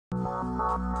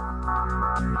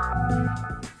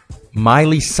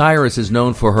Miley Cyrus is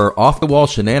known for her off-the-wall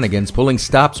shenanigans, pulling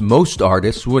stops most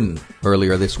artists wouldn't.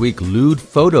 Earlier this week, lewd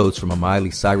photos from a Miley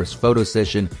Cyrus photo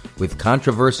session with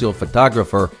controversial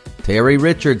photographer Terry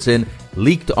Richardson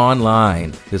leaked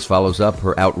online. This follows up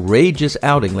her outrageous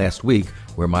outing last week,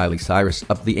 where Miley Cyrus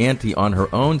upped the ante on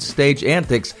her own stage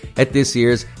antics at this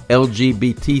year's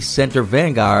LGBT Center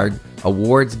Vanguard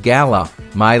Awards Gala.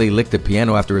 Miley licked a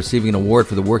piano after receiving an award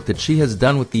for the work that she has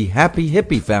done with the Happy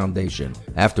Hippie Foundation.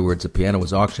 Afterwards, the piano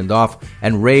was auctioned off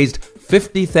and raised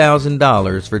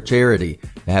 $50,000 for charity.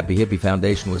 The Happy Hippie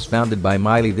Foundation was founded by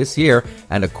Miley this year,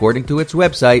 and according to its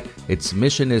website, its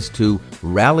mission is to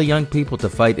rally young people to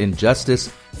fight injustice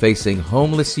facing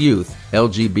homeless youth,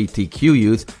 LGBTQ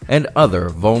youth, and other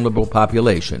vulnerable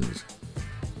populations.